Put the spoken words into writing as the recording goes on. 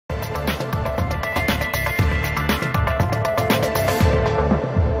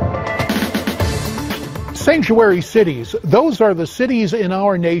Sanctuary cities, those are the cities in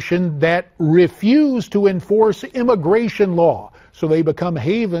our nation that refuse to enforce immigration law. So they become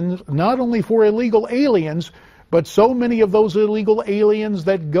havens not only for illegal aliens, but so many of those illegal aliens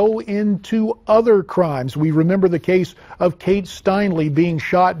that go into other crimes. We remember the case of Kate Steinle being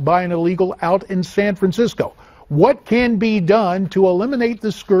shot by an illegal out in San Francisco. What can be done to eliminate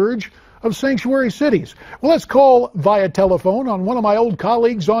the scourge of sanctuary cities? Well, let's call via telephone on one of my old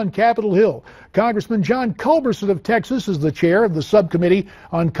colleagues on Capitol Hill. Congressman John Culberson of Texas is the chair of the Subcommittee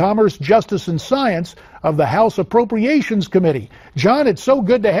on Commerce, Justice, and Science of the House Appropriations Committee. John, it's so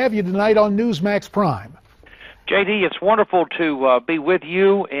good to have you tonight on Newsmax Prime. JD, it's wonderful to be with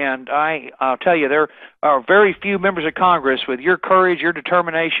you, and I'll tell you, there are very few members of Congress with your courage, your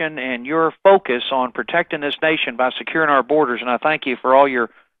determination, and your focus on protecting this nation by securing our borders, and I thank you for all your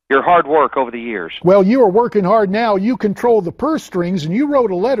hard work over the years. Well, you are working hard now. You control the purse strings, and you wrote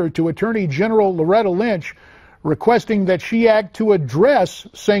a letter to Attorney General Loretta Lynch requesting that she act to address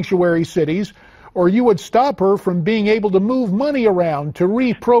sanctuary cities, or you would stop her from being able to move money around to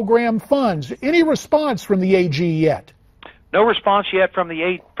reprogram funds. Any response from the AG yet? No response yet from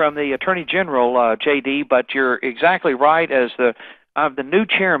the Attorney General, JD, but you're exactly right. As I'm the new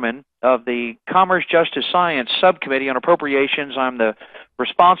chairman of the Commerce, Justice, Science Subcommittee on Appropriations. I'm the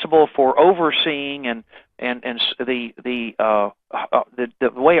responsible for overseeing and the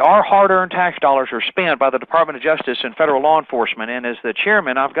way our hard-earned tax dollars are spent by the Department of Justice and federal law enforcement. And as the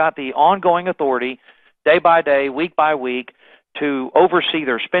chairman, I've got the ongoing authority, day by day, week by week, to oversee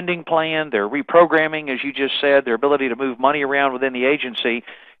their spending plan, their reprogramming, as you just said, their ability to move money around within the agency.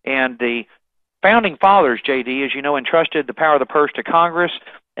 And the Founding Fathers, JD, as you know, entrusted the power of the purse to Congress,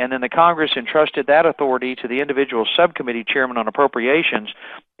 and then the Congress entrusted that authority to the individual subcommittee chairman on appropriations,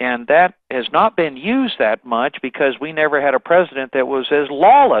 and that has not been used that much because we never had a president that was as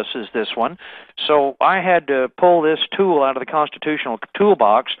lawless as this one. So I had to pull this tool out of the constitutional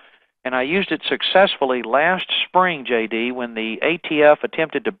toolbox, and I used it successfully last spring, JD, when the ATF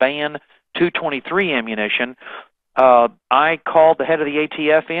attempted to ban 223 ammunition. I called the head of the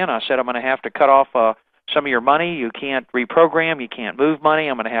ATF in. I said, I'm going to have to cut off some of your money. You can't reprogram. You can't move money.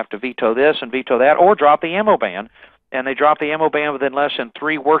 I'm going to have to veto this and veto that, or drop the ammo ban. And they dropped the ammo ban within less than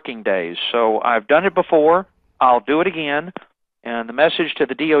 3 working days. So I've done it before. I'll do it again. And the message to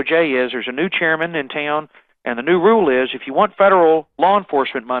the DOJ is there's a new chairman in town, and the new rule is if you want federal law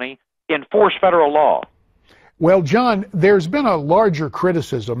enforcement money, enforce federal law. Well, John, there's been a larger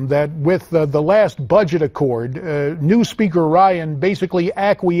criticism that with the last budget accord, new Speaker Ryan basically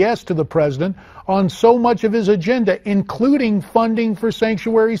acquiesced to the president on so much of his agenda, including funding for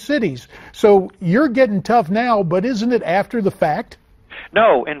sanctuary cities. So you're getting tough now, but isn't it after the fact?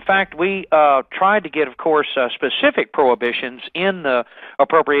 No. In fact, we tried to get, of course, specific prohibitions in the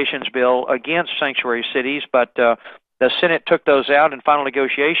appropriations bill against sanctuary cities, but the Senate took those out in final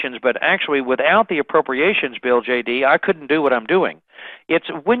negotiations, but actually without the appropriations bill, JD, I couldn't do what I'm doing. It's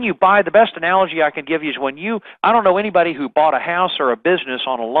when you buy, the best analogy I can give you is when I don't know anybody who bought a house or a business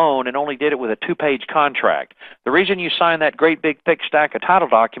on a loan and only did it with a 2-page contract. The reason you sign that great big thick stack of title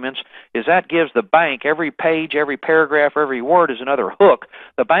documents is that gives the bank every page, every paragraph, every word is another hook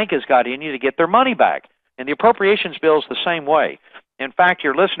the bank has got in you to get their money back. And the appropriations bill is the same way. In fact,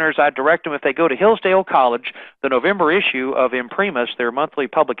 your listeners, I direct them if they go to Hillsdale College, the November issue of Imprimis, their monthly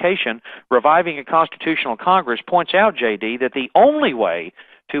publication, Reviving a Constitutional Congress, points out, JD, that the only way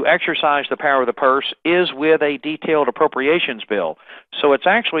to exercise the power of the purse is with a detailed appropriations bill. So it's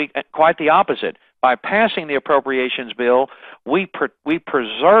actually quite the opposite. By passing the appropriations bill, we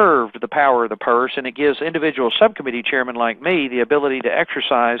preserved the power of the purse, and it gives individual subcommittee chairmen like me the ability to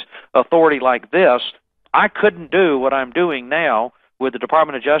exercise authority like this. I couldn't do what I'm doing now with the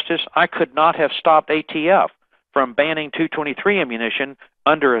Department of Justice. I could not have stopped ATF from banning 223 ammunition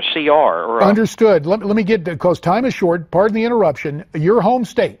under a CR. Understood. Let me get, because time is short, pardon the interruption. Your home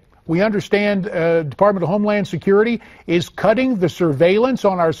state, we understand Department of Homeland Security is cutting the surveillance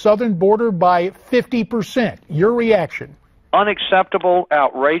on our southern border by 50%. Your reaction? Unacceptable,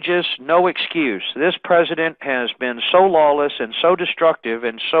 outrageous, no excuse. This president has been so lawless and so destructive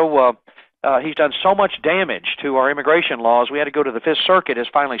and so he's done so much damage to our immigration laws. We had to go to the Fifth Circuit has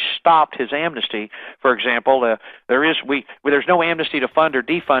finally stopped his amnesty. For example, there's no amnesty to fund or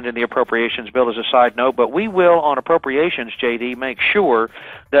defund in the appropriations bill as a side note, but we will on appropriations, JD, make sure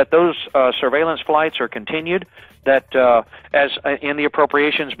that those surveillance flights are continued. That as in the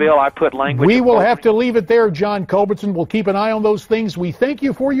appropriations bill, I put language. We will have to leave it there, John Culberson. We'll keep an eye on those things. We thank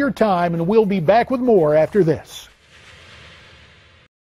you for your time, and we'll be back with more after this.